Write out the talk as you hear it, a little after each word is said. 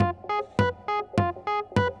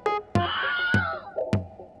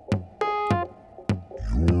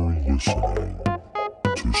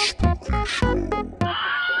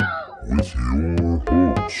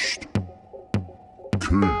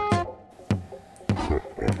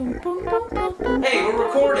Hey, we're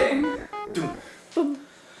recording.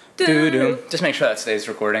 Just make sure that stays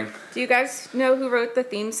recording. Do you guys know who wrote the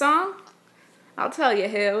theme song? I'll tell you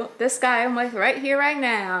who. This guy I'm with right here, right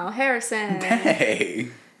now, Harrison. Hey.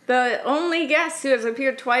 The only guest who has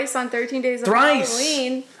appeared twice on 13 Days of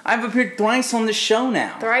Halloween. I've appeared thrice on the show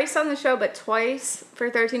now. Thrice on the show, but twice for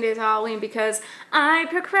 13 Days of Halloween because I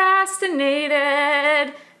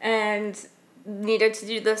procrastinated and needed to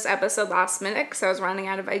do this episode last minute because I was running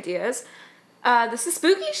out of ideas. This is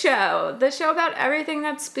Spooky Show, the show about everything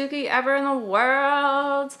that's spooky ever in the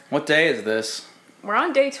world. What day is this? We're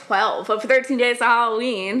on day 12 of 13 Days of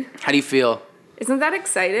Halloween. How do you feel? Isn't that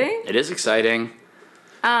exciting? It is exciting.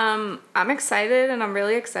 I'm excited, and I'm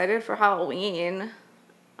really excited for Halloween.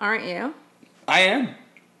 Aren't you? I am.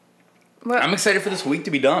 What? I'm excited for this week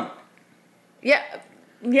to be done. Yeah,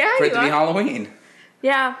 for it to be Halloween.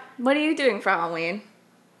 Yeah. What are you doing for Halloween?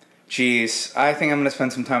 Jeez, I think I'm going to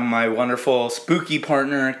spend some time with my wonderful spooky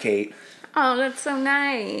partner, Kate. Oh, that's so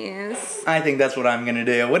nice. I think that's what I'm going to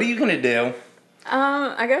do. What are you going to do?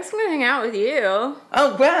 I guess I'm going to hang out with you.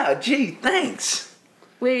 Oh, wow. Gee, thanks.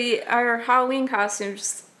 Our Halloween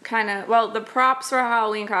costumes the props for our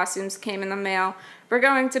Halloween costumes came in the mail. We're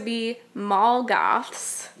going to be mall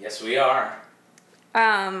goths. Yes, we are.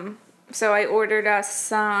 So I ordered us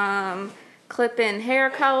some clip-in hair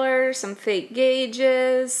colors, some fake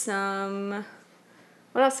gauges, some...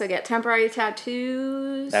 What else did I get? Temporary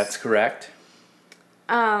tattoos. That's correct.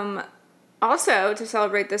 Also, to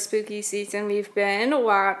celebrate the spooky season, we've been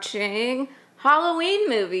watching Halloween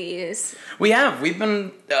movies. We have. We've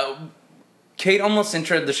been... Kate almost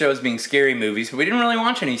introed the show as being scary movies, but we didn't really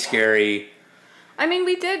watch any scary... I mean,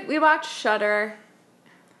 we did. We watched Shudder.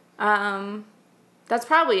 That's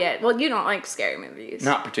probably it. Well, you don't like scary movies.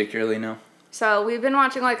 Not particularly, no. So we've been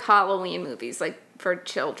watching, Halloween movies, for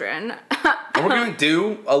children. And we're going to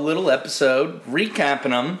do a little episode recapping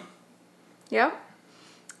them. Yep.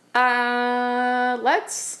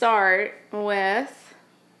 Let's start with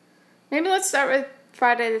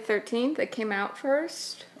Friday the 13th. It came out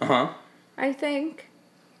first. Uh-huh. I think.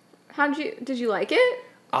 Did you like it?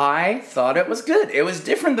 I thought it was good. It was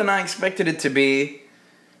different than I expected it to be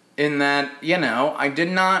in that, I did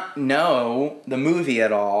not know the movie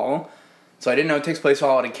at all. So I didn't know it takes place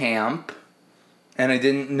all at a camp. And I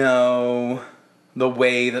didn't know the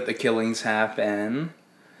way that the killings happen.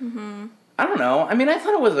 Mm-hmm. I don't know. I mean, I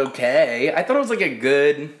thought it was okay. I thought it was a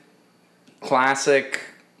good classic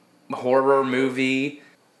horror movie.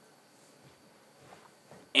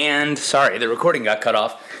 And, sorry, the recording got cut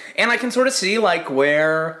off. And I can sort of see,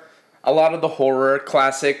 where a lot of the horror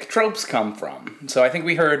classic tropes come from. So I think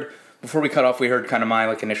before we cut off, we heard kind of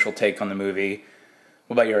my, initial take on the movie.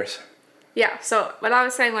 What about yours? Yeah, so what I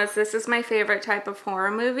was saying was this is my favorite type of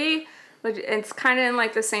horror movie. It's kind of in,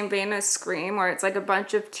 the same vein as Scream, where it's, a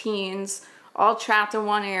bunch of teens all trapped in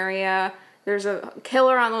one area. There's a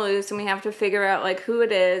killer on the loose, and we have to figure out, who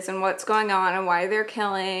it is and what's going on and why they're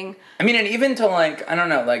killing. I mean, and even to, I don't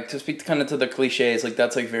know, to speak kind of to the cliches,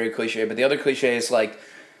 that's, very cliche. But the other cliche is,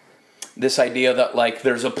 this idea that,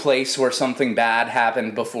 there's a place where something bad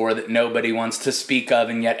happened before that nobody wants to speak of,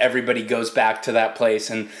 and yet everybody goes back to that place.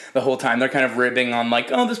 And the whole time they're kind of ribbing on,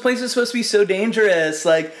 oh, this place is supposed to be so dangerous.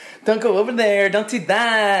 Don't go over there. Don't do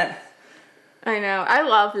that. I know. I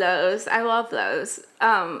love those.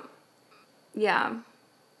 Yeah.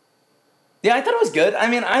 Yeah, I thought it was good. I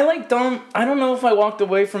mean, I don't know if I walked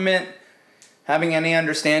away from it having any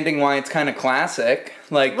understanding why it's kind of classic.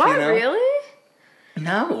 What, really?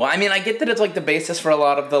 No. I mean, I get that it's, the basis for a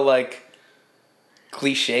lot of the,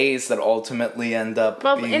 cliches that ultimately end up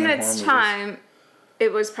being in its time,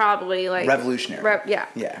 it was probably, revolutionary. Yeah.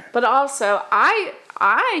 Yeah. But also,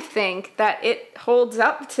 I think that it holds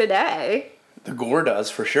up today. The gore does,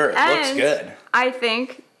 for sure. It looks good. I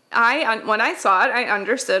think... when I saw it, I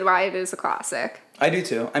understood why it is a classic. I do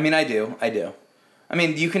too. I mean, I do. I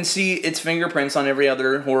mean, you can see its fingerprints on every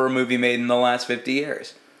other horror movie made in the last 50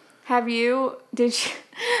 years.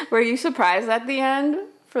 Were you surprised at the end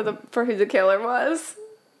for who the killer was?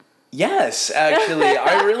 Yes, actually.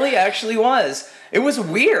 I really actually was. It was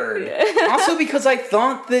weird. Also because I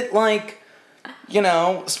thought that,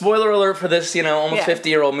 spoiler alert for this, almost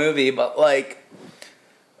 50-year-old movie, but,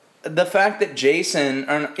 the fact that Jason...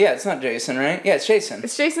 it's not Jason, right? Yeah, it's Jason.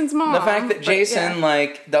 It's Jason's mom. The fact that Jason,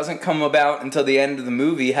 doesn't come about until the end of the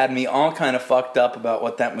movie had me all kind of fucked up about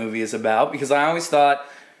what that movie is about, because I always thought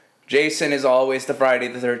Jason is always the Friday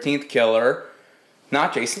the 13th killer,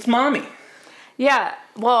 not Jason's mommy. Yeah,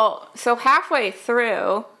 well, so halfway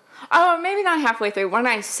through... Oh, maybe not halfway through. When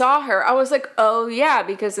I saw her, I was like, oh, yeah,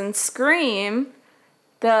 because in Scream...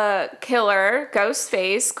 the killer,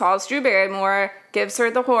 Ghostface, calls Drew Barrymore, gives her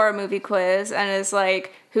the horror movie quiz, and is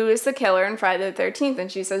like, who is the killer in Friday the 13th?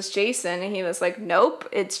 And she says Jason, and he was like, nope,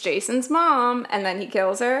 it's Jason's mom, and then he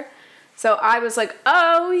kills her. So I was like,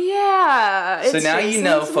 oh yeah, it's So now Jason's you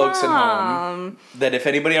know, folks mom. at home, that if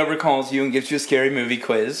anybody ever calls you and gives you a scary movie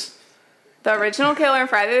quiz... The original killer in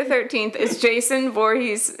Friday the 13th is Jason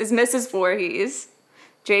Voorhees, is Mrs. Voorhees,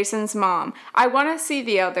 Jason's mom. I want to see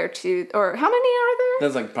the other two, or how many are there?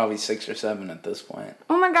 There's like probably 6 or 7 at this point.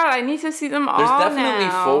 Oh my god, I need to see them all There's definitely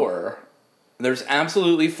now. 4. There's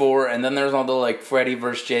absolutely 4, and then there's all the like Freddy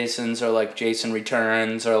vs. Jasons, or like Jason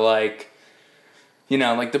Returns, or like, you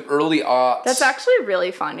know, like the early aughts. That's actually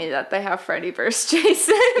really funny that they have Freddy vs.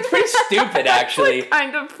 Jason. It's pretty stupid, actually. It's like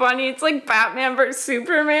kind of funny. It's like Batman vs.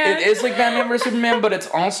 Superman. It is like Batman vs. Superman, but it's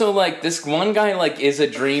also like this one guy like is a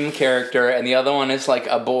dream character, and the other one is like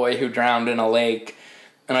a boy who drowned in a lake.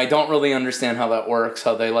 And I don't really understand how that works,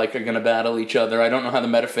 how they like are gonna battle each other. I don't know how the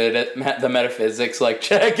metaphysics like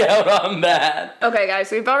check out on that. Okay,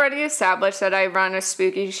 guys, we've already established that I run a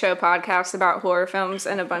spooky show podcast about horror films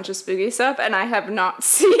and a bunch of spooky stuff, and I have not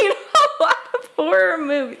seen a lot of horror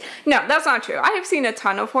movies. No, that's not true. I have seen a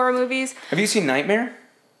ton of horror movies. Have you seen Nightmare?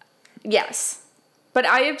 Yes. But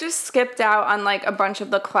I have just skipped out on like a bunch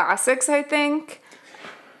of the classics, I think.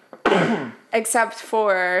 Except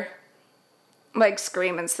for like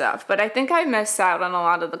Scream and stuff. But I think I missed out on a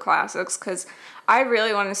lot of the classics because I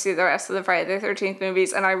really want to see the rest of the Friday the 13th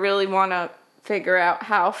movies, and I really want to figure out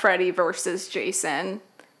how Freddy versus Jason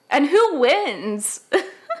and who wins.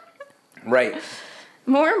 Right.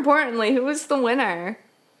 More importantly, who was the winner?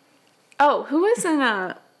 Oh, who was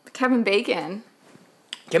in Kevin Bacon?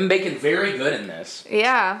 Kevin Bacon, very good in this.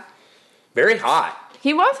 Yeah. Very hot.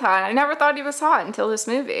 He was hot. I never thought he was hot until this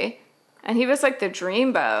movie. And he was like the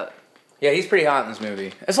dreamboat. Yeah, he's pretty hot in this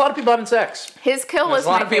movie. There's a lot of people having sex. His kill was There's a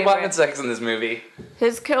lot my of people favorite. having sex in this movie.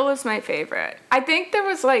 His kill was my favorite. I think there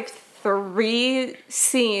was like 3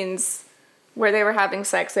 scenes where they were having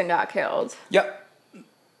sex and got killed. Yep.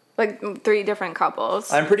 Like 3 different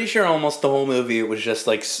couples. I'm pretty sure almost the whole movie it was just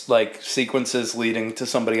like sequences leading to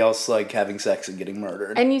somebody else like having sex and getting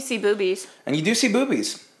murdered. And you see boobies. And you do see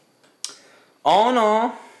boobies. All in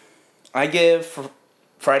all, I give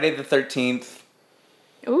Friday the 13th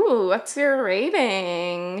Ooh, what's your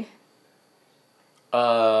rating?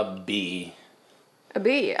 a B. A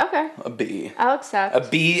B. Okay. A B. I'll accept. A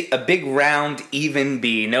B, a big round even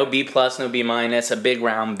B. No B plus, no B minus, a big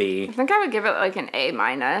round B. I think I would give it like an A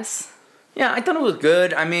minus. Yeah, I thought it was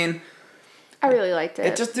good. I mean, I really liked it.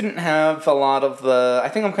 it just didn't have a lot of the... I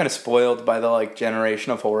think I'm kind of spoiled by the, like,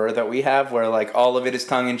 generation of horror that we have, where, like, all of it is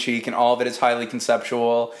tongue-in-cheek and all of it is highly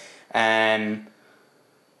conceptual and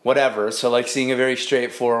whatever. So, like, seeing a very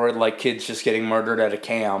straightforward, like, kids just getting murdered at a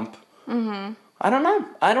camp. Mm-hmm. I don't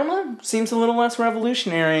know. Seems a little less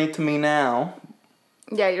revolutionary to me now.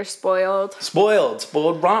 Yeah, you're spoiled. Spoiled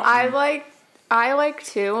rotten. I like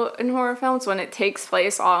too in horror films when it takes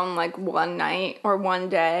place all in like one night or one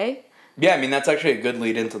day. Yeah, I mean, that's actually a good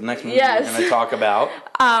lead into the next movie Yes. we're going to talk about.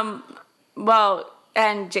 Well,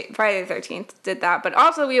 and Friday the 13th did that, but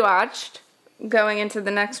also we watched, going into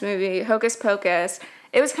the next movie, Hocus Pocus.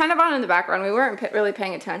 It was kind of on in the background. We weren't really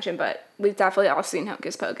paying attention, but we've definitely all seen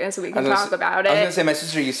Hocus Pocus, so we can talk about it. I was going to say, my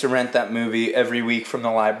sister used to rent that movie every week from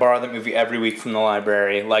the library, borrow that movie every week from the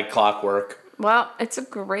library, like clockwork. Well, it's a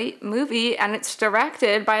great movie, and it's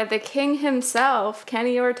directed by the king himself,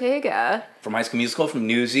 Kenny Ortega. From High School Musical, from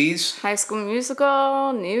Newsies. High School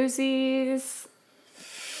Musical, Newsies.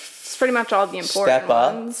 It's pretty much all the important Step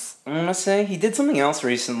Up. ones. I'm going to say, he did something else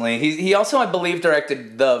recently. He also, I believe,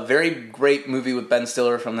 directed the very great movie with Ben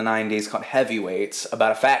Stiller from the 90s called Heavyweights,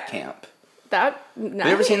 about a fat camp. Nice. Have you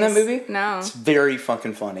ever seen that movie? No. It's very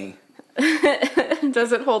fucking funny.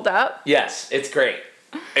 Does it hold up? Yes, it's great.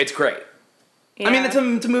 It's great. Yeah. I mean, it's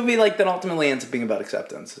a movie like that ultimately ends up being about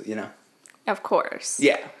acceptance, you know? Of course.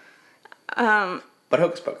 Yeah. But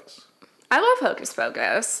Hocus Pocus. I love Hocus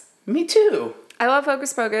Pocus. Me too. I love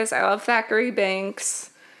Hocus Pocus. I love Thackeray Binks.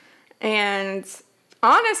 And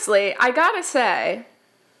honestly, I gotta say,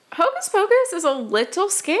 Hocus Pocus is a little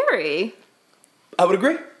scary. I would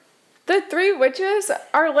agree. The 3 witches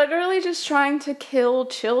are literally just trying to kill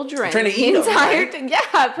children. Trying to eat them, right?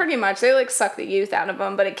 Yeah, pretty much. They like suck the youth out of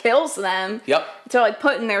them, but it kills them. Yep. To like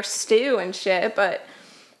put in their stew and shit, but...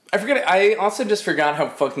 I also just forgot how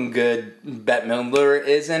fucking good Bette Midler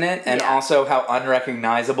is in it, and also how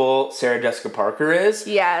unrecognizable Sarah Jessica Parker is.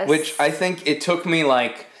 Yes. Which I think it took me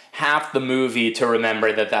like half the movie to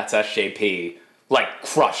remember that that's SJP. Like,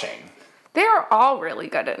 crushing. They're all really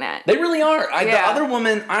good in it. They really are. The other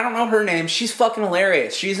woman, I don't know her name. She's fucking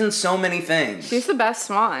hilarious. She's in so many things. She's the best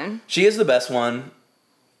one. She is the best one.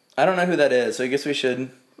 I don't know who that is, so I guess we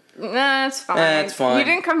should... Nah, it's fine. It's fine. You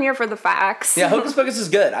didn't come here for the facts. Yeah, Hocus Pocus is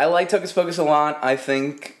good. I liked Hocus Pocus a lot. I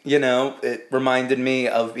think, it reminded me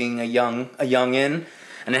of being a youngin'.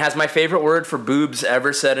 And it has my favorite word for boobs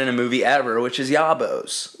ever said in a movie ever, which is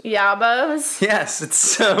yabos. Yabos? Yes, it's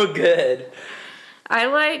so good. I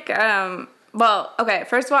like, okay,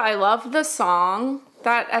 first of all, I love the song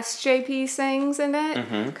that SJP sings in it.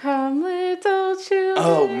 Mm-hmm. Come little children.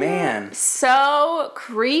 Oh, man. So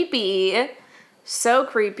creepy,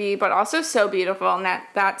 but also so beautiful. And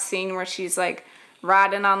that scene where she's, like,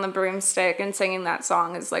 riding on the broomstick and singing that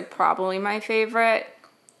song is, like, probably my favorite.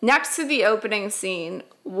 Next to the opening scene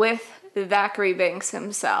with Zachary Banks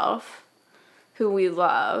himself, who we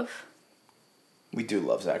love. We do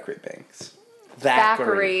love Zachary Banks.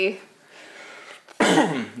 Zachary.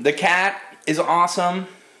 The cat is awesome.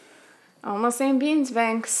 Almost named Beans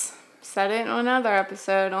Banks. Said it in another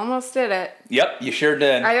episode. Almost did it. Yep, you sure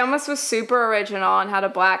did. I almost was super original and had a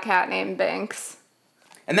black cat named Banks.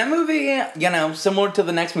 And that movie, similar to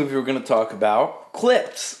the next movie we're going to talk about,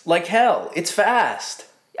 clips like hell. It's fast.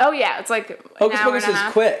 Oh, yeah. It's like Hocus Pocus is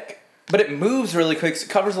quick. But it moves really quick, so it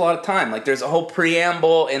covers a lot of time. Like, there's a whole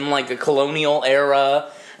preamble in, like, a colonial era,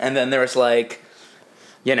 and then there's, like,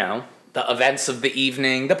 the events of the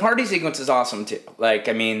evening. The party sequence is awesome, too. Like,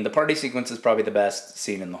 the party sequence is probably the best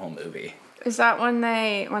scene in the whole movie. Is that when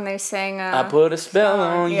they sing I put a spell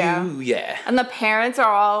on you, yeah. And the parents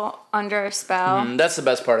are all under a spell? That's the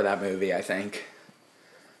best part of that movie, I think.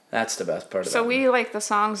 That's the best part of that So we movie. like the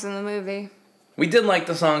songs in the movie. We did like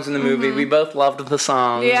the songs in the movie. Mm-hmm. We both loved the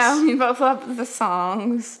songs. Yeah, we both loved the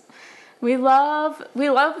songs. We love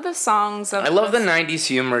the songs of... I love the 90s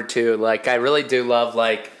humor, too. Like, I really do love,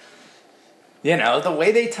 like... the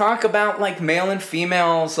way they talk about, like, male and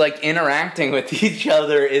females, like, interacting with each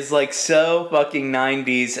other is, like, so fucking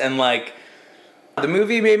 90s. And, like, the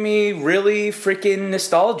movie made me really freaking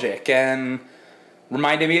nostalgic and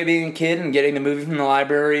reminded me of being a kid and getting the movie from the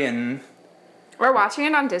library and... We're watching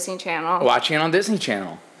it on Disney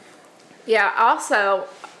Channel. Yeah, also,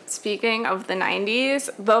 speaking of the 90s,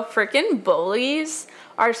 the freaking bullies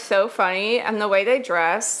are so funny, and the way they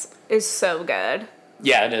dress is so good.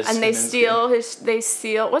 Yeah, it is. And they steal,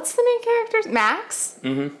 what's the main character's? Max?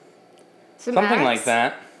 Mm-hmm. Something Max? Like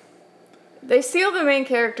that. They steal the main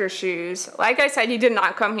character's shoes. Like I said, you did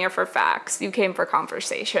not come here for facts. You came for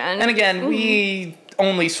conversation. And again, we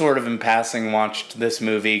only sort of in passing watched this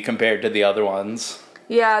movie compared to the other ones.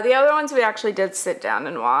 Yeah, the other ones we actually did sit down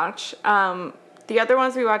and watch. The other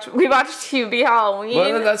ones we watched Hubie Halloween.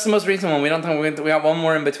 Well, that's the most recent one. We got one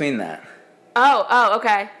more in between that. Oh,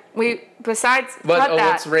 okay.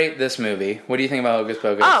 Let's rate this movie. What do you think about Hocus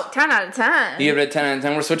Pocus? Oh, 10 out of 10. You give it a 10 out of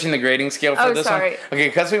 10? We're switching the grading scale for this one? Okay,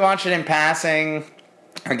 because we watched it in passing,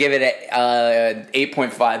 I'll give it a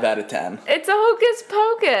 8.5 out of 10. It's a Hocus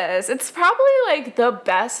Pocus. It's probably, like, the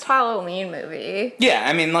best Halloween movie.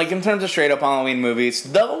 Yeah, like, in terms of straight-up Halloween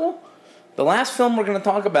movies, though, the last film we're going to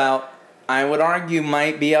talk about, I would argue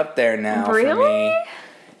might be up there now for me.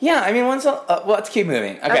 Yeah, let's keep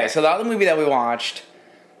moving. Okay, so the other movie that we watched...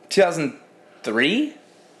 2003?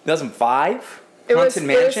 2005? It was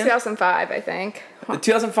 2005, I think. The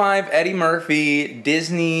 2005 Eddie Murphy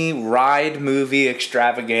Disney ride movie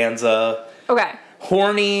extravaganza. Okay.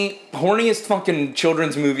 Horniest fucking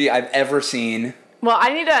children's movie I've ever seen. Well, I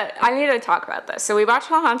need to talk about this. So we watched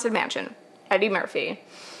Haunted Mansion, Eddie Murphy.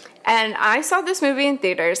 And I saw this movie in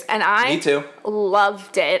theaters, and Me too.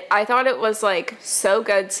 Loved it. I thought it was, like, so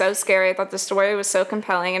good, so scary. I thought the story was so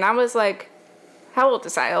compelling, and I was, like... How old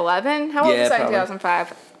was I? 11? How old was I in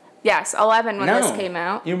 2005? Yes, 11 when this came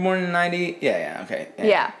out. You were born in 90? Yeah, okay.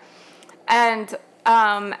 Yeah. And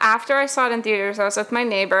after I saw it in theaters, I was with my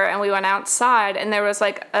neighbor, and we went outside, and there was,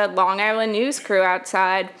 like, a Long Island news crew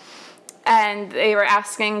outside, and they were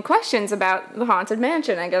asking questions about the Haunted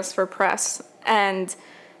Mansion, I guess, for press. And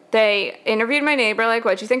they interviewed my neighbor, like,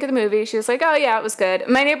 what'd you think of the movie? She was like, oh, yeah, it was good.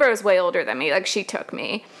 My neighbor was way older than me. Like, she took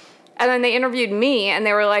me. And then they interviewed me, and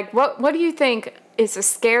they were like, what do you think is the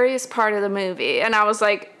scariest part of the movie? And I was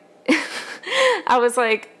like,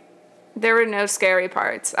 there were no scary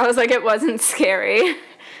parts. I was like, it wasn't scary.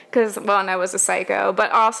 Because, one, I was a psycho.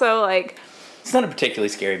 But also, like... It's not a particularly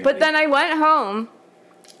scary movie. But then I went home,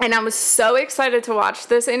 and I was so excited to watch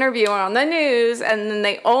this interview on the news, and then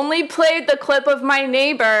they only played the clip of my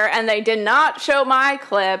neighbor, and they did not show my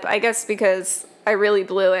clip, I guess because... I really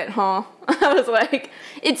blew it, huh? I was like,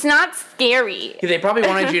 it's not scary. They probably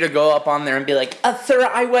wanted you to go up on there and be like, sir,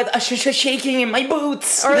 I was shaking in my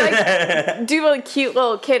boots. Or like do a cute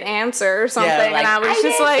little kid answer or something. Yeah, like, and I was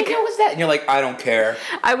just like, what was that? And you're like, I don't care.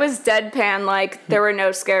 I was deadpan, like there were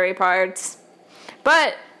no scary parts.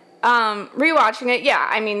 But rewatching it, yeah,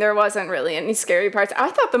 I mean, there wasn't really any scary parts.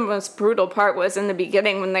 I thought the most brutal part was in the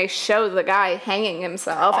beginning when they show the guy hanging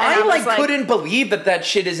himself. And I couldn't believe that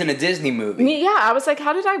shit is in a Disney movie. Yeah, I was like,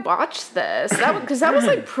 how did I watch this? Because that was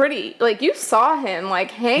like pretty, like you saw him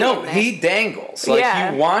like hanging. No, there. he dangles.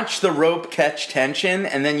 Like you watch the rope catch tension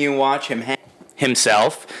and then you watch him hang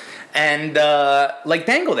himself and like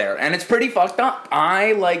dangle there. And it's pretty fucked up.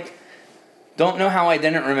 I don't know how I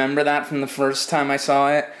didn't remember that from the first time I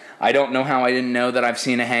saw it. I don't know how I didn't know that I've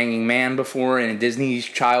seen a hanging man before in a Disney's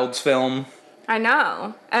child's film. I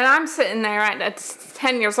know. And I'm sitting there at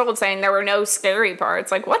 10 years old saying there were no scary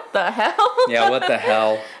parts. Like, what the hell? Yeah, what the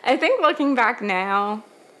hell? I think looking back now,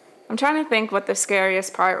 I'm trying to think what the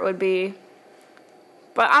scariest part would be.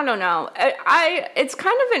 But I don't know. It's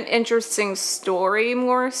kind of an interesting story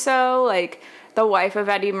more so. Like, the wife of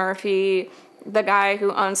Eddie Murphy, the guy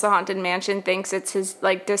who owns the Haunted Mansion, thinks it's his,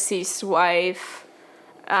 like, deceased wife.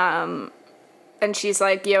 And she's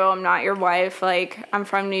like, yo, I'm not your wife, like, I'm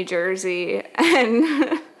from New Jersey.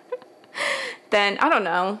 And then, I don't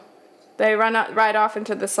know, they ride off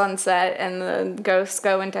into the sunset, and the ghosts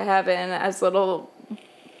go into heaven as little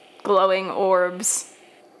glowing orbs,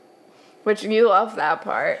 which you love that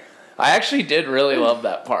part. I actually did really love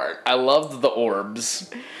that part. I loved the orbs.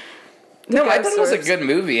 No, I thought it was a good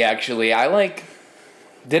movie, actually. I,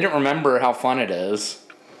 didn't remember how fun it is.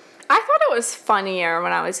 I thought it was funnier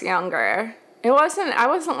when I was younger. I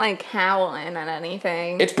wasn't howling at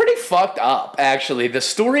anything. It's pretty fucked up, actually. The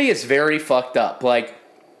story is very fucked up. Like,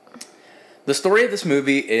 the story of this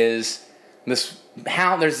movie is there's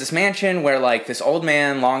this mansion where, this old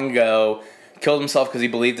man long ago killed himself because he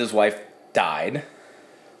believed his wife died.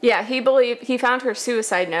 Yeah, he found her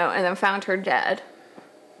suicide note and then found her dead.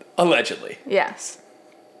 Allegedly. Yes.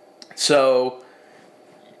 So,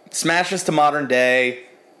 smashes to modern day.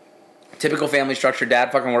 Typical family structure.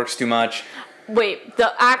 Dad fucking works too much. Wait,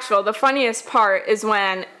 the funniest part is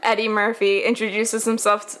when Eddie Murphy introduces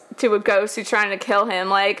himself to a ghost who's trying to kill him.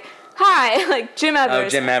 Like, hi, like Jim Evers. Oh,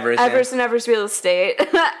 Jim Evers. Evers and Evers Real Estate.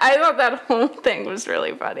 I thought that whole thing was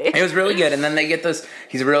really funny. It was really good. And then they get this,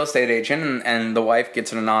 he's a real estate agent, and the wife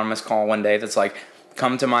gets an anonymous call one day that's like,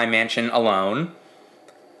 come to my mansion alone.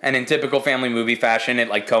 And in typical family movie fashion,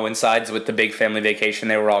 it coincides with the big family vacation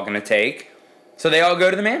they were all going to take. So they all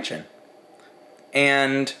go to the mansion.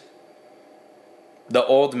 And the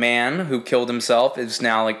old man who killed himself is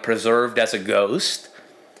now, preserved as a ghost.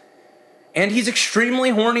 And he's extremely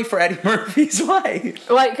horny for Eddie Murphy's wife.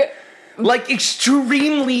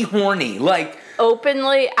 Extremely horny.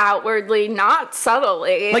 Openly, outwardly, not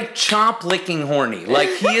subtly. Chomp-licking horny.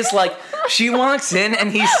 He is, she walks in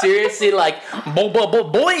and he's seriously boy,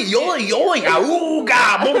 yoy, yoy,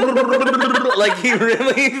 ooga, he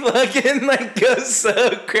really fucking, goes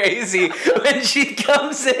so crazy when she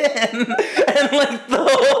comes in. And, the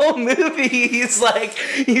whole movie, he's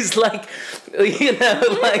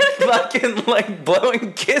fucking,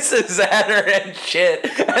 blowing kisses at her and shit.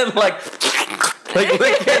 And,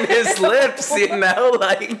 licking his lips,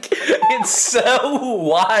 it's so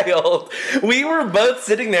wild. We were both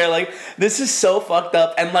sitting there this is so fucked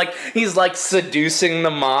up, and he's seducing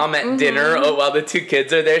the mom at dinner while the two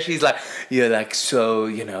kids are there. She's like, you're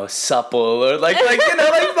so, supple, or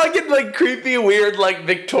fucking creepy, weird,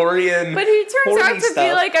 Victorian. But he turns out to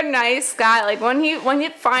stuff. be a nice guy. When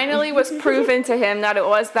it finally was proven to him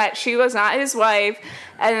that she was not his wife,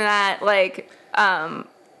 and that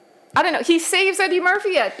I don't know. He saves Eddie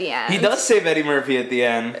Murphy at the end. He does save Eddie Murphy at the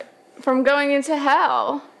end. From going into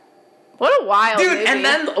hell. What a wild movie. Dude, and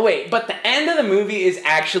then, but the end of the movie is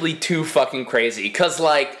actually too fucking crazy. Because,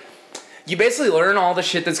 you basically learn all the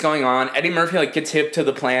shit that's going on. Eddie Murphy, gets hip to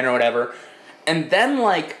the plan or whatever. And then,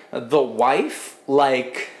 the wife,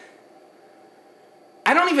 I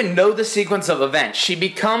don't even know the sequence of events. She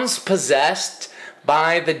becomes possessed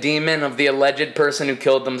by the demon of the alleged person who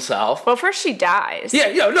killed themselves. Well, first she dies.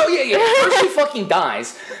 Yeah. First she fucking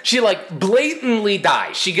dies. She, blatantly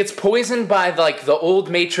dies. She gets poisoned by, the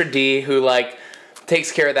old maitre d' who,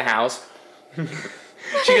 takes care of the house.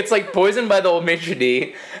 She gets, poisoned by the old maitre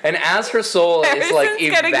d', and as her soul is,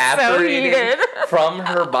 evaporating from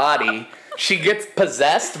her body, she gets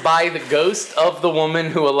possessed by the ghost of the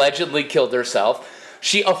woman who allegedly killed herself.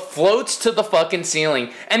 She afloats to the fucking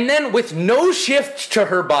ceiling, and then with no shift to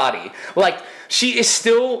her body, she is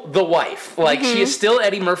still the wife. She is still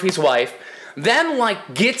Eddie Murphy's wife, then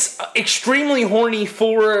like gets extremely horny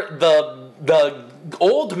for the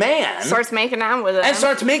old man. Starts making out with him. And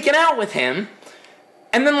starts making out with him.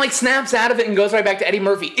 And then, like, snaps out of it and goes right back to Eddie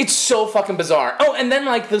Murphy. It's so fucking bizarre. Oh, and then,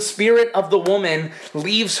 like, the spirit of the woman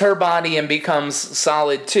leaves her body and becomes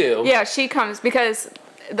solid, too. Yeah, she comes because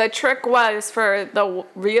the trick was for the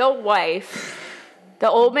real wife, the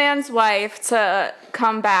old man's wife, to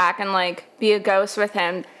come back and, like, be a ghost with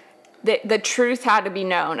him. The truth had to be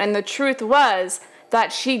known. And the truth was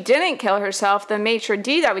that she didn't kill herself. The maitre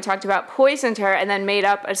d' that we talked about poisoned her and then made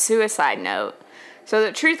up a suicide note. So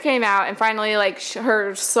the truth came out, and finally, like,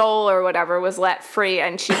 her soul or whatever was let free,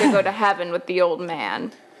 and she could go to heaven with the old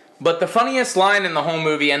man. But the funniest line in the whole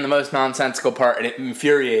movie, and the most nonsensical part, and it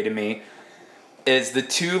infuriated me, is the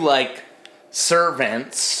two, like,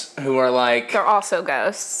 servants who are, like... They're also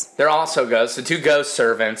ghosts. They're also ghosts. The two ghost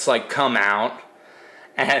servants, like, come out,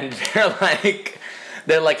 and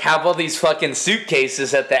they have all these fucking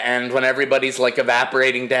suitcases at the end when everybody's, like,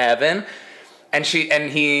 evaporating to heaven. And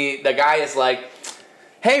the guy is like,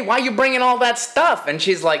 hey, why you bringing all that stuff? And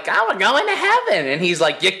she's like, I we're going to heaven. And he's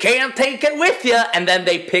like, you can't take it with you. And then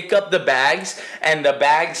they pick up the bags, and the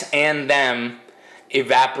bags and them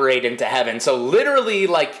evaporate into heaven. So literally,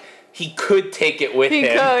 like, he could take it with him. He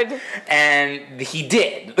could. And he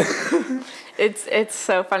did. It's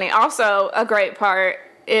so funny. Also, a great part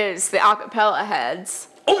is the acapella heads.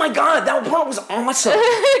 Oh my god, that part was awesome.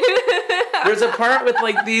 There's a part with,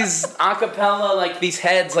 like, these acapella, like, these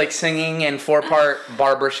heads, like, singing in 4-part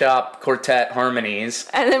barbershop quartet harmonies.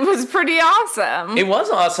 And it was pretty awesome. It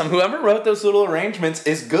was awesome. Whoever wrote those little arrangements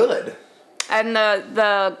is good. And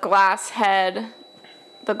the glass head,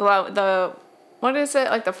 what is it?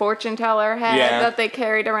 Like the fortune teller head that they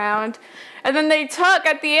carried around. And then they took,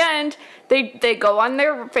 at the end, they go on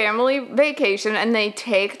their family vacation and they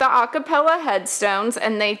take the acapella headstones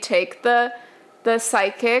and they take the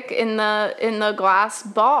psychic in the glass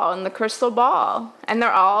ball, in the crystal ball. And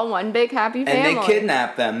they're all one big happy family. And they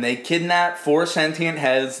kidnap them. They kidnap 4 sentient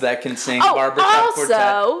heads that can sing barbershop quartet.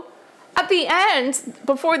 Also, at the end,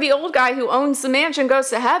 before the old guy who owns the mansion goes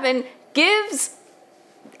to heaven, gives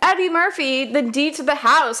Eddie Murphy the deed to the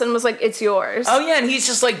house and was like, it's yours. Oh, yeah, and he's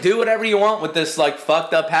just like, do whatever you want with this, like,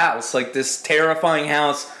 fucked up house. Like, this terrifying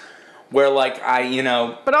house where, like,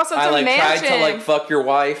 but also I, like, mansion. tried to, like, fuck your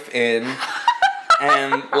wife in.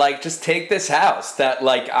 And, like, just take this house that,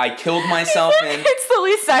 like, I killed myself in. It's the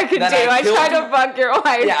least I could do. I tried to fuck your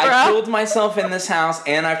wife, yeah, bro. I killed myself in this house,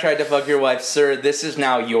 and I tried to fuck your wife. Sir, this is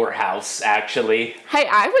now your house, actually. Hey,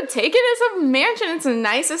 I would take it as a mansion. It's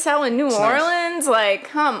nice as hell in New Orleans. Nice. Like,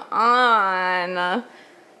 come on.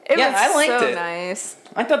 It was I liked so it. Nice.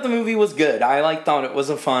 I thought the movie was good. I, thought it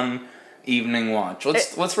was a fun evening watch.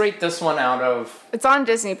 Let's rate this one out of... It's on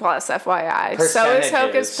Disney Plus, FYI. Percentages. So is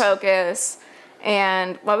Hocus Pocus.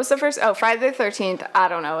 And what was the first? Oh, Friday the 13th. I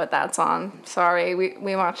don't know what that's on. Sorry,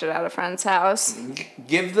 we watched it at a friend's house.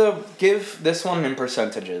 Give this one in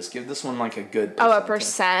percentages. Give this one like a good percentage. Oh, a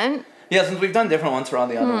percent? Yeah, since we've done different ones for all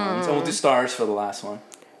the other ones. And we'll do stars for the last one.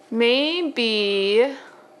 Maybe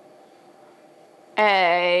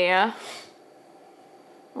a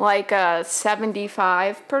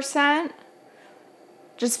 75%.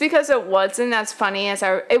 Just because it wasn't as funny as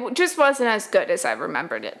it just wasn't as good as I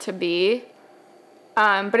remembered it to be.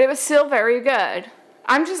 But it was still very good.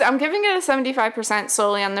 I'm giving it a 75%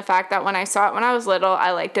 solely on the fact that when I saw it when I was little, I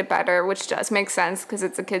liked it better, which does make sense because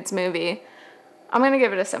it's a kid's movie. I'm going to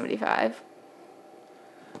give it a 75.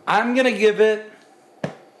 I'm going to give it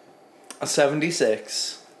a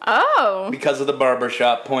 76. Oh. Because of the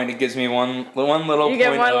barbershop point, it gives me one little point over. You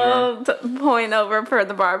get one little point over for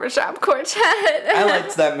the barbershop quartet. I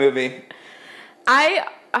liked that movie. I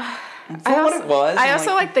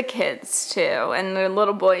also like like the kids too, and the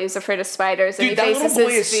little boy who's afraid of spiders. And dude, that little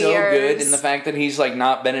boy is so good, and the fact that he's like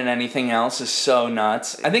not been in anything else is so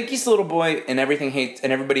nuts. I think he's the little boy in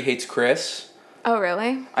Everybody Hates Chris. Oh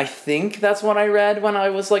really? I think that's what I read when I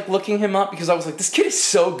was like looking him up because I was like, this kid is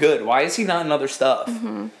so good. Why is he not in other stuff?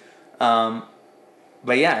 Mm-hmm.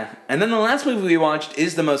 But yeah, and then the last movie we watched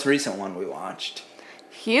is the most recent one we watched.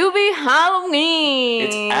 Hubie Halloween.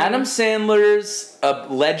 It's Adam Sandler's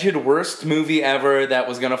alleged worst movie ever that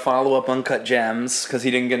was going to follow up Uncut Gems because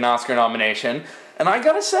he didn't get an Oscar nomination. And I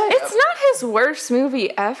gotta say... It's not his worst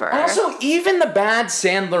movie ever. Also, even the bad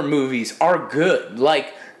Sandler movies are good.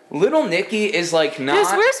 Like, Little Nicky is like not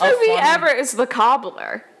his worst movie ever is The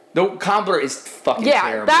Cobbler. The Cobbler is fucking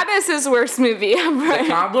terrible. Yeah, that is his worst movie ever. The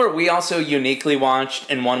Cobbler, we also uniquely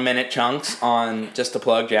watched in 1-minute chunks on, just to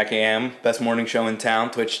plug, Jack AM, best morning show in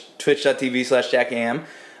town, twitch.tv/Jack AM.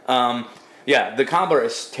 Yeah, The Cobbler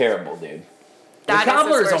is terrible, dude. The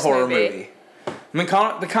Cobbler is a horror movie.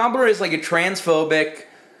 The Cobbler is like a transphobic,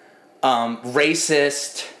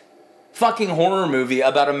 racist, fucking horror movie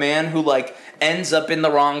about a man who like ends up in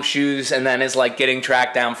the wrong shoes and then is like getting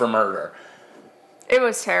tracked down for murder. It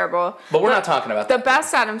was terrible. But we're not talking about that. The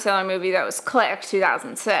best Adam Sandler movie that was Click,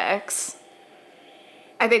 2006.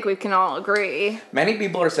 I think we can all agree. Many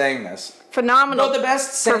people are saying this. Phenomenal. But the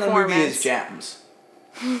best Sandler movie is Gems.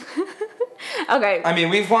 Okay. I mean,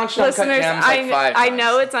 we've watched Uncut Gems like 5 times. I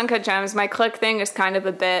know it's Uncut Gems. My Click thing is kind of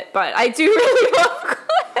a bit, but I do really love Click.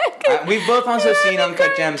 We've both also seen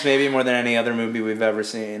Uncut Gems maybe more than any other movie we've ever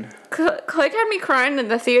seen. Click had me crying in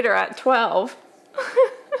the theater at 12.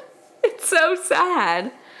 It's so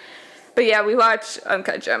sad. But yeah, we watched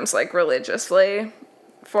Uncut Gems like religiously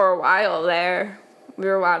for a while there. We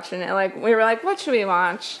were watching it we were like, what should we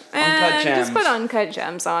watch? Uncut Gems. Just put Uncut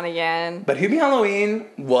Gems on again. But Hubie Halloween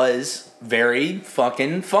was very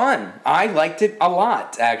fucking fun. I liked it a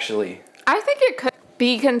lot, actually. I think it could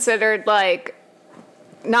be considered like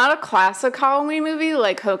not a classic Halloween movie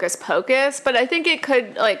like Hocus Pocus, but I think it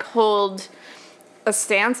could like hold a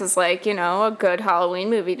stance as like, you know, a good Halloween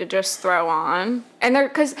movie to just throw on. And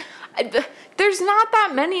because there's not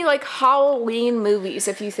that many like Halloween movies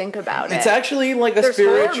if you think about it. It's actually like a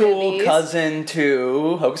spiritual cousin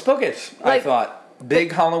to Hocus Pocus, I thought.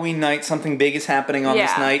 Big Halloween night, something big is happening on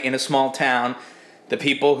this night in a small town. The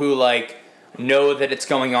people who like know that it's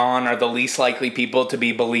going on are the least likely people to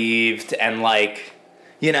be believed, and like,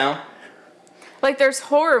 you know. Like, there's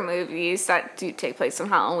horror movies that do take place on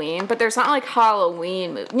Halloween, but there's not, like,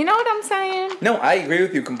 Halloween movies. You know what I'm saying? No, I agree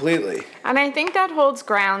with you completely. And I think that holds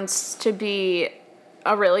grounds to be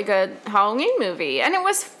a really good Halloween movie. And it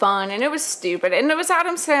was fun, and it was stupid, and it was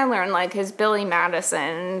Adam Sandler in, like, his Billy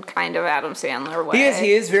Madison kind of Adam Sandler way.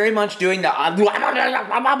 He is very much doing the...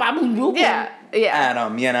 Yeah.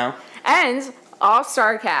 Adam, you know? And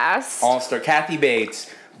all-star cast. All-star. Kathy Bates...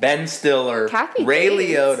 Ben Stiller, Ray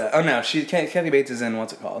Liotta. Oh no, Kathy Bates is in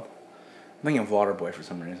what's it called? I'm thinking of Waterboy for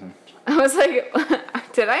some reason. I was like,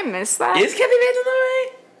 did I miss that? Is Kathy Bates in the movie?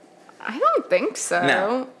 I don't think so.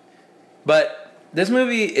 No. But this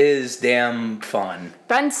movie is damn fun.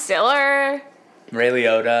 Ben Stiller. Ray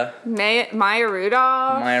Liotta. Maya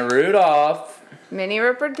Rudolph. Minnie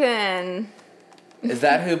Riperton. Is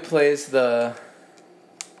that who plays the...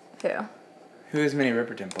 Who? Who does Minnie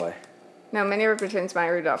Riperton play? No, Minnie Riperton's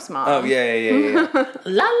Maya Rudolph's mom. Oh, yeah.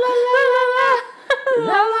 La la la la la.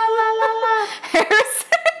 La la la la la. Harrison.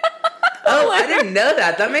 Oh, I didn't know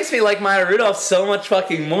that. That makes me like Maya Rudolph so much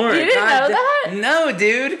fucking more. You didn't know that? No,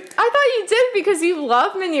 dude. I thought you did because you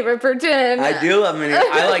love Minnie Riperton. I do love Minnie.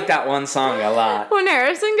 I like that one song a lot. When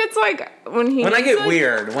Harrison gets like... When I get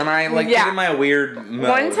weird. When I like get in my weird mode.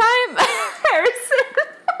 One time, Harrison...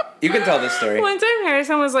 You can tell this story. One time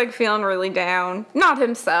Harrison was like feeling really down. Not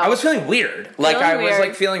himself. I was feeling weird. Was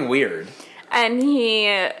like feeling weird. And he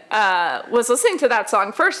was listening to that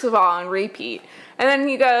song, first of all, on repeat. And then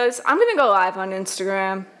he goes, I'm going to go live on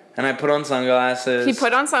Instagram. And I put on sunglasses. He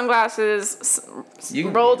put on sunglasses,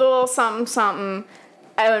 rolled a little something,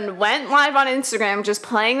 and went live on Instagram just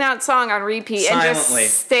playing that song on repeat. Silently. And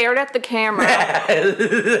just stared at the camera.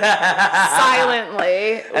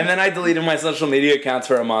 Silently. And then I deleted my social media accounts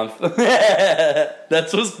for a month. That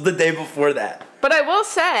was the day before that. But I will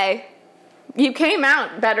say, you came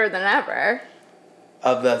out better than ever.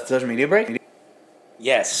 Of the social media break?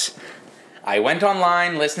 Yes. I went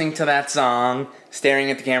online listening to that song,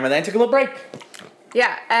 staring at the camera, then I took a little break.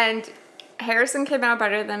 Yeah, and Harrison came out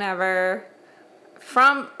better than ever.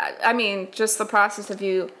 Just the process of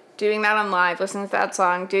you doing that on live, listening to that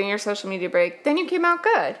song, doing your social media break, then you came out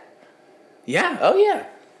good. Yeah, oh yeah.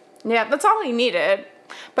 Yeah, that's all he needed.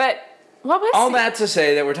 But what was all that to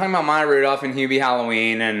say that we're talking about Maya Rudolph and Hubie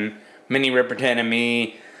Halloween and Minnie Riperton and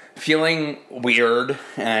me feeling weird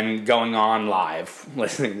and going on live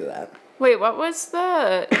listening to that. Wait, what was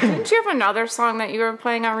didn't you have another song that you were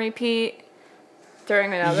playing on repeat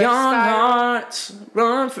during another Young style? Hearts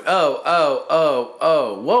Run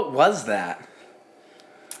what was that?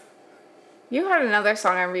 You had another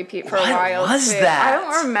song on repeat for a while. What was too. that? I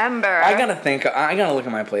don't remember. I gotta look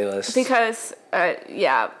at my playlist. Because,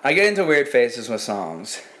 yeah. I get into weird phases with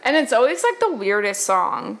songs. And it's always like the weirdest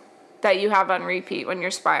song that you have on repeat when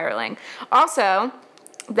you're spiraling. Also,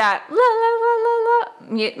 that La La La La La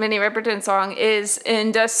Minnie Riperton song is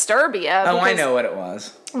in Disturbia. Oh, I know what it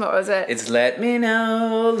was. What was it? It's Let Me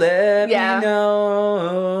Know, Let Me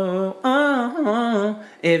Know,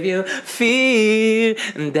 if you feel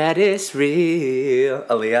that it's real.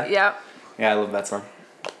 Aaliyah? Yep. Yeah, I love that song.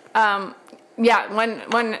 Yeah,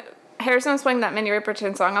 when Harrison was playing that Minnie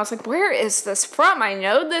Riperton song, I was like, where is this from? I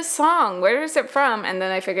know this song. Where is it from? And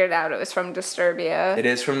then I figured out it was from Disturbia. It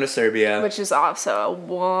is from Disturbia. Which is also a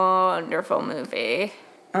wonderful movie.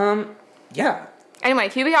 Yeah. Anyway,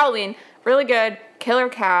 Hubie Halloween, really good. Killer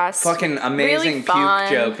cast. Fucking amazing really puke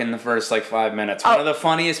joke in the first, 5 minutes. One of the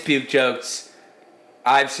funniest puke jokes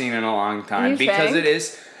I've seen in a long time. Because it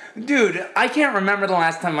is... Dude, I can't remember the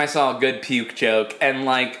last time I saw a good puke joke, and,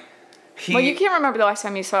 Well, you can't remember the last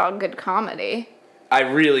time you saw a good comedy. I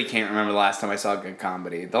really can't remember the last time I saw a good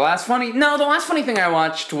comedy. The last funny thing I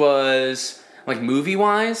watched was,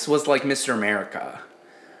 movie-wise, was, Mr. America.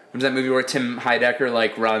 It was that movie where Tim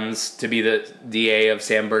Heidecker, runs to be the DA of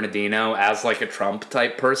San Bernardino as, a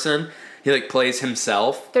Trump-type person. He, plays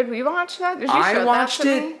himself. Did we watch that? Did you show that to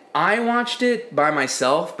me? I watched it by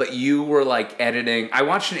myself, but you were, editing. I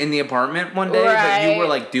watched it in the apartment one day, but you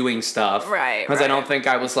were, doing stuff. Right, Because I don't think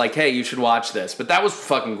I was hey, you should watch this. But that was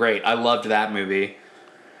fucking great. I loved that movie.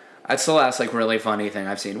 That's the last, really funny thing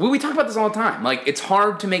I've seen. We talk about this all the time. It's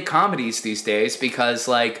hard to make comedies these days because,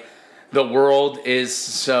 the world is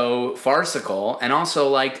so farcical. And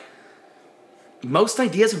also, most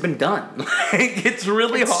ideas have been done. It's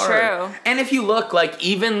really hard. True. And if you look,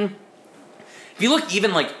 even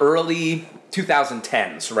early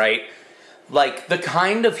 2010s, right? The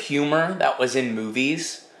kind of humor that was in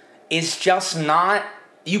movies is just not,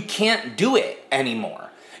 you can't do it anymore.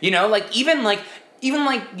 You know, even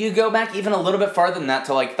you go back even a little bit farther than that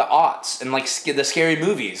to the aughts and the scary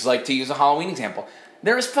movies, to use a Halloween example.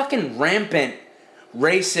 There is fucking rampant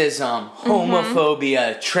racism,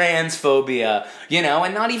 homophobia, transphobia,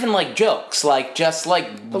 and not even jokes, just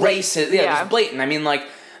racist, it was blatant. I mean,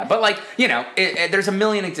 but there's a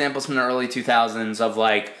million examples from the early 2000s of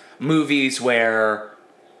movies where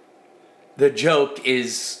the joke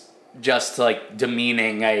is just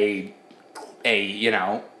demeaning a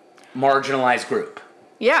marginalized group.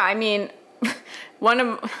 Yeah, I mean, I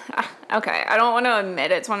don't want to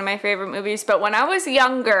admit it's one of my favorite movies, but when I was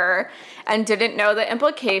younger and didn't know the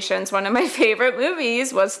implications, one of my favorite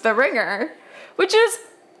movies was The Ringer, which is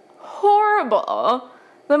horrible.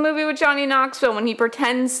 The movie with Johnny Knoxville when he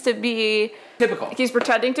pretends to be... Typical. He's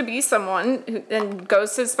pretending to be someone who, and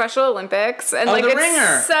goes to Special Olympics. And The it's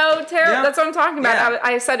Ringer. So terrible. Yeah. That's what I'm talking about. Yeah.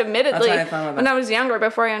 I said admittedly, when I was younger,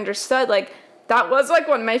 before I understood, that was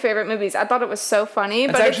one of my favorite movies. I thought it was so funny,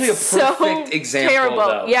 but actually it's a perfect so example, terrible.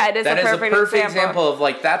 Though. Yeah, it is that a perfect example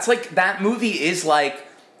of that's that movie is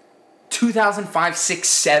 2005, 6,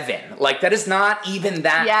 7. That is not even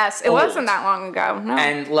that Yes, it old. wasn't that long ago. No.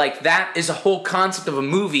 And that is a whole concept of a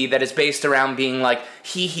movie that is based around being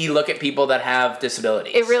look at people that have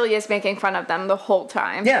disabilities. It really is making fun of them the whole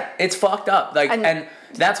time. Yeah, it's fucked up. And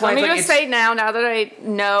that's why let me just say now that I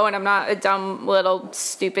know and I'm not a dumb little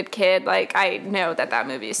stupid kid, I know that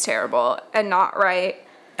movie is terrible and not right.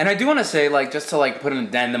 And I do want to say, just to put an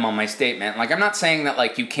addendum on my statement, I'm not saying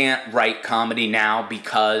that you can't write comedy now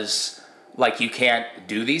because you can't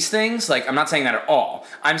do these things. I'm not saying that at all.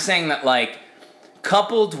 I'm saying that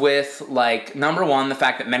coupled with number one, the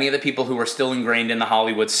fact that many of the people who are still ingrained in the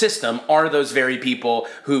Hollywood system are those very people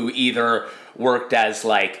who either worked as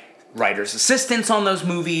writers' assistants on those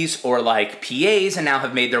movies or PAs and now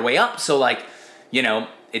have made their way up. So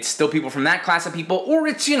it's still people from that class of people, or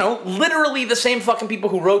it's literally the same fucking people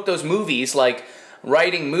who wrote those movies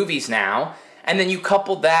writing movies now. And then you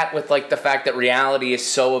couple that with the fact that reality is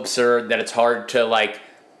so absurd that it's hard to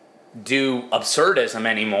do absurdism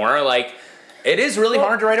anymore. It is really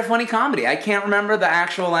hard to write a funny comedy. I can't remember the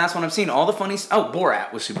actual last one I've seen. All the funny...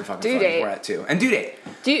 Borat was super fucking funny. Borat too. And Due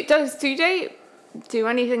Date. Does Due Date do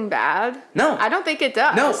anything bad? No. I don't think it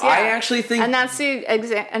does. No, yeah. I actually think... And that's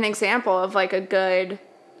an example of a good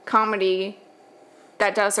comedy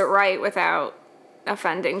that does it right without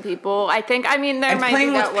offending people. I think, there might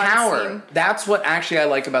be that one power. scene. That's what actually I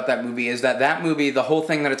like about that movie, is that movie, the whole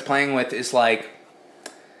thing that it's playing with is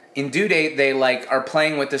in Due Date, they are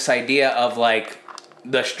playing with this idea of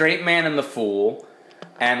the straight man and the fool,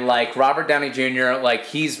 and Robert Downey Jr.,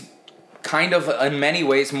 he's kind of in many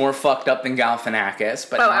ways more fucked up than Galifianakis,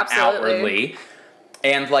 but not absolutely. outwardly.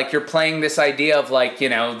 And you're playing this idea of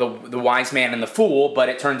the wise man and the fool, but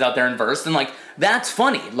it turns out they're inversed, and that's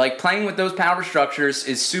funny. Playing with those power structures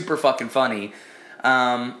is super fucking funny.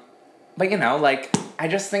 But I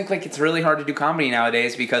just think it's really hard to do comedy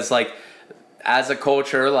nowadays because as a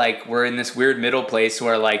culture, we're in this weird middle place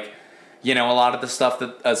where a lot of the stuff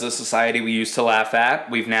that as a society we used to laugh at,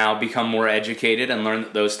 we've now become more educated and learned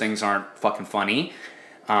that those things aren't fucking funny,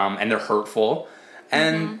 and they're hurtful.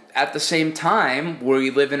 And at the same time,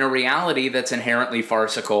 we live in a reality that's inherently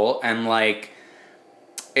farcical, and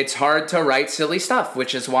it's hard to write silly stuff,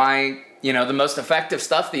 which is why, you know, the most effective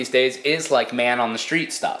stuff these days is like man on the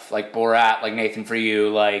street stuff, like Borat, like Nathan For You,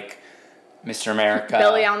 like Mr. America.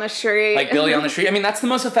 Billy on the Street. Like Billy on the Street. I mean, that's the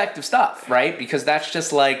most effective stuff, right? Because that's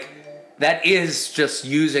just like, that is just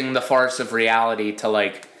using the farce of reality to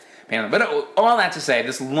like, but all that to say,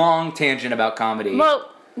 this long tangent about comedy. Well,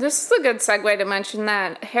 this is a good segue to mention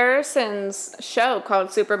that Harrison's show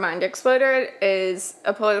called Super Mind Exploder is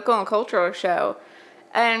a political and cultural show.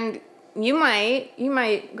 And you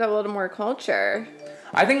might go a little more culture.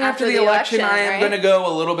 I think after the election I am going to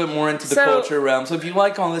go a little bit more into the culture realm. So if you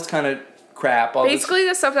like all this kind of crap, basically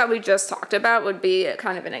the stuff that we just talked about would be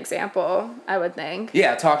kind of an example, I would think.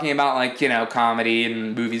 Yeah, talking about like, you know, comedy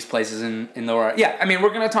and movies, places in the world. Yeah, I mean, we're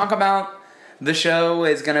going to talk about the show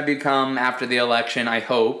is going to become after the election, I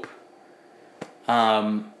hope.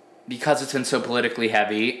 Because it's been so politically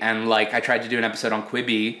heavy, and like I tried to do an episode on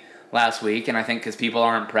Quibi last week, and I think because people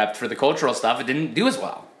aren't prepped for the cultural stuff, it didn't do as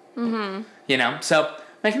well. Mm-hmm. You know, so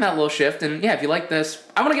making that little shift, and yeah, if you like this,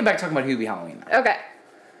 I want to get back to talking about Hubie Halloween now.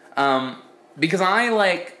 Okay. Because I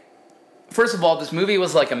like, first of all, this movie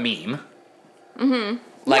was like a meme. Mm-hmm.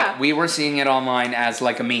 Like we were seeing it online as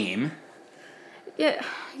like a meme. Yeah,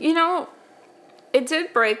 you know, it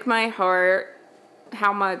did break my heart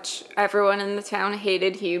how much everyone in the town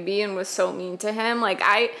hated Hubie and was so mean to him. Like,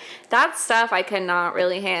 that stuff I cannot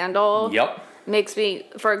really handle. Yep. Makes me,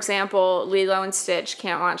 for example, Lilo and Stitch,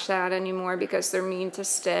 can't watch that anymore because they're mean to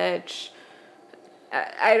Stitch.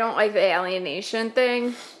 I don't like the alienation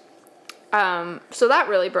thing. So that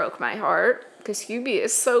really broke my heart because Hubie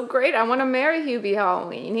is so great. I want to marry Hubie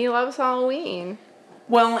Halloween. He loves Halloween.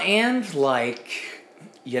 Well, and like,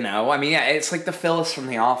 you know, I mean, yeah, it's like the Phyllis from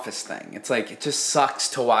The Office thing. It's like, it just sucks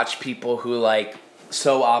to watch people who like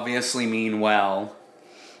so obviously mean well.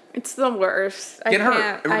 It's the worst. Get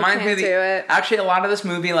hurt. It reminds me of it. Actually, a lot of this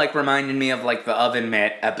movie like reminded me of like the Oven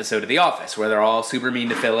Mitt episode of The Office, where they're all super mean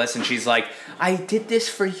to Phyllis, and she's like, "I did this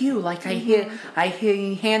for you. Like I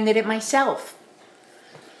handed it myself."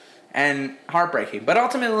 And heartbreaking, but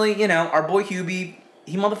ultimately, you know, our boy Hubie,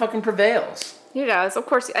 he motherfucking prevails. He does, of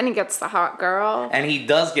course, and he gets the hot girl. And he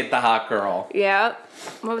does get the hot girl. Yeah.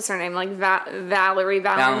 What was her name? Like Valerie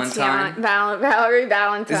Valentine. Valerie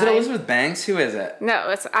Valentine. Is it Elizabeth Banks? Who is it?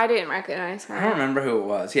 No, I didn't recognize her. I don't remember who it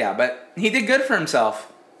was. Yeah, but he did good for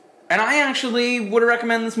himself. And I actually would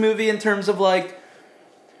recommend this movie in terms of like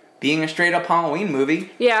being a straight up Halloween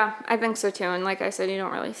movie. Yeah, I think so too. And like I said, you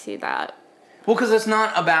don't really see that. Well, because it's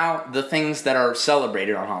not about the things that are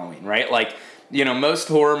celebrated on Halloween, right? Like, you know, most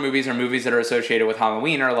horror movies or movies that are associated with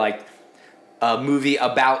Halloween are like a movie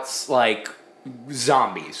about like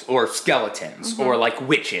zombies or skeletons or like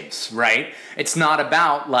witches, right? It's not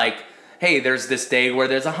about like, hey, there's this day where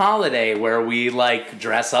there's a holiday where we like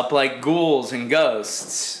dress up like ghouls and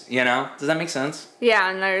ghosts, you know? Does that make sense? Yeah,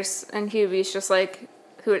 and Hubie's just like,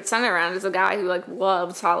 who it's centered around is a guy who like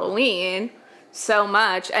loves Halloween so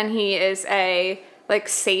much, and he is a like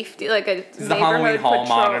safety, like a He's the Halloween hall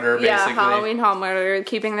monitor, basically. Yeah, Halloween hall monitor,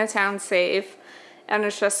 keeping the town safe. And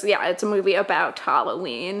it's just, yeah, it's a movie about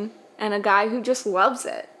Halloween and a guy who just loves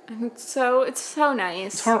it. And it's so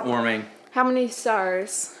nice. It's heartwarming. How many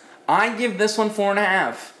stars? I give this one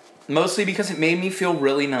 4.5. Mostly because it made me feel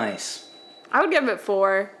really nice. I would give it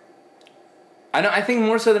 4. I think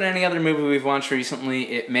more so than any other movie we've watched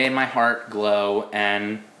recently, it made my heart glow,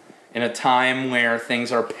 and in a time where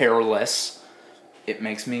things are perilous, it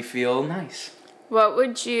makes me feel nice. What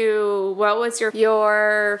was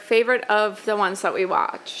your favorite of the ones that we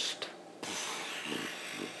watched?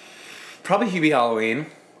 Probably Hubie Halloween.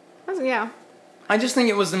 Yeah. I just think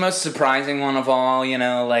it was the most surprising one of all, you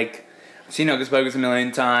know, like, I've seen Hocus Pocus a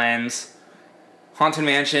million times. Haunted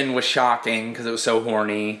Mansion was shocking because it was so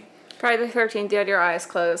horny. Friday the 13th, you had your eyes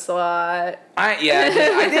closed a lot. I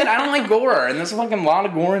did. I don't like gore, and there's like a lot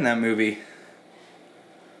of gore in that movie.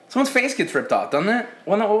 Someone's face gets ripped off, doesn't it?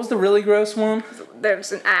 What was the really gross one?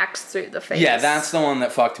 There's an axe through the face. Yeah, that's the one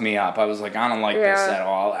that fucked me up. I was like, I don't like this at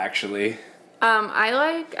all, actually.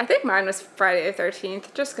 I think mine was Friday the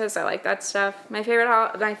 13th, just because I like that stuff. My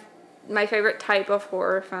favorite type of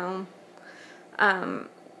horror film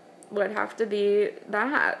would have to be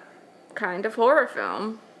that kind of horror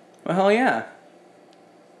film. Well, hell yeah.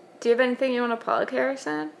 Do you have anything you want to plug,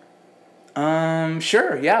 Harrison?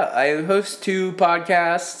 Sure, yeah. I host 2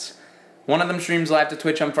 podcasts. One of them streams live to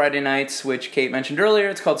Twitch on Friday nights, which Kate mentioned earlier.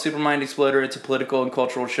 It's called Super Mind Exploder. It's a political and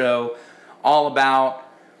cultural show all about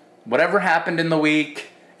whatever happened in the week.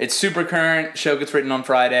 It's super current. The show gets written on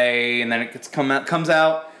Friday, and then it comes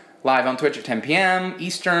out live on Twitch at 10 p.m.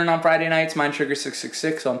 Eastern on Friday nights. Mine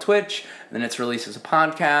Sugar666 on Twitch. And then it's released as a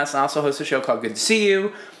podcast. I also host a show called Good to See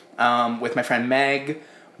You with my friend Meg,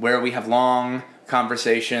 where we have long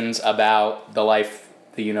conversations about the life,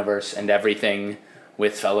 the universe, and everything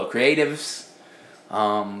with fellow creatives.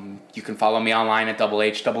 You can follow me online at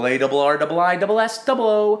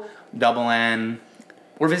HHRRIISSOON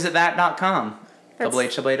or visit that.com.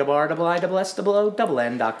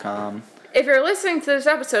 HHRRIISSOON.com. If you're listening to this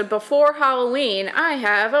episode before Halloween, I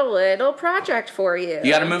have a little project for you.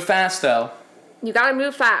 You gotta move fast, though. You gotta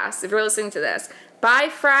move fast if you're listening to this. By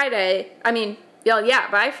Friday. By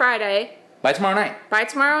Friday. By tomorrow night. By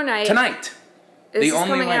tomorrow night. Tonight. This is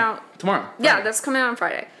coming out tomorrow. Friday. Yeah, that's coming out on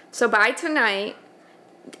Friday. So by tonight,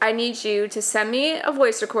 I need you to send me a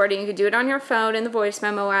voice recording. You can do it on your phone in the voice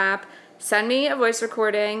memo app. Send me a voice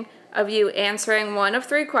recording of you answering one of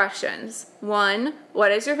 3 questions. 1, what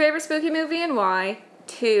is your favorite spooky movie and why?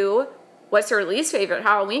 2, what's your least favorite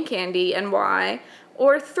Halloween candy and why?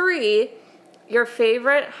 Or 3, your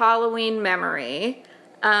favorite Halloween memory.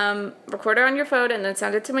 Record it on your phone and then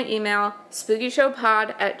send it to my email,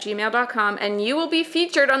 spookyshowpod@gmail.com, and you will be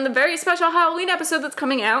featured on the very special Halloween episode that's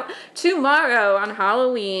coming out tomorrow on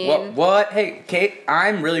Halloween. What? Hey, Kate,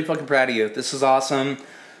 I'm really fucking proud of you. This is awesome.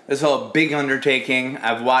 This is a big undertaking.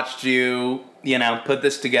 I've watched you, put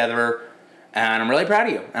this together, and I'm really proud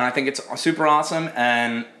of you. And I think it's super awesome.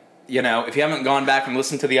 And, if you haven't gone back and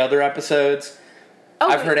listened to the other episodes,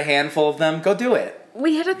 I've heard a handful of them. Go do it.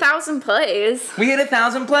 We hit 1,000 plays. We hit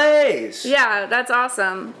 1,000 plays. Yeah, that's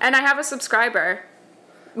awesome. And I have a subscriber.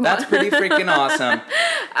 That's pretty freaking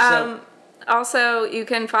awesome. Also, you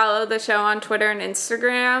can follow the show on Twitter and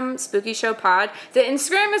Instagram, Spooky Show Pod. The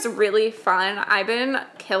Instagram is really fun. I've been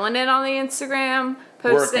killing it on the Instagram,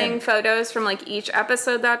 posting photos from each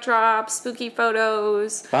episode that drops, spooky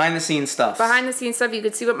photos. Behind the scenes stuff. You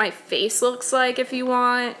can see what my face looks like if you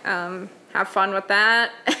want. Have fun with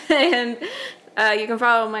that. And you can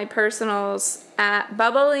follow my personals at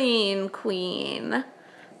Bubbling Queen.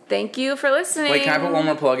 Thank you for listening. Wait, can I put one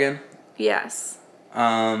more plug in? Yes.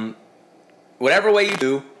 Whatever way you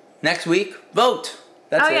do, next week, vote.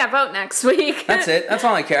 That's it. Vote next week. That's it. That's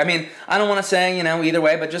all I care. I mean, I don't want to say, either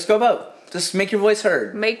way, but just go vote. Just make your voice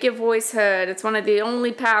heard. Make your voice heard. It's one of the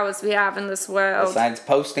only powers we have in this world. Besides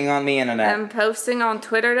posting on the internet. And posting on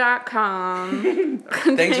twitter.com.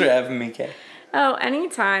 Thanks for having me, Kay. Oh,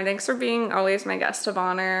 anytime. Thanks for being always my guest of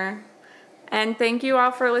honor. And thank you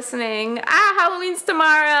all for listening. Halloween's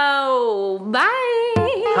tomorrow. Bye.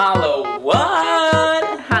 Halloween.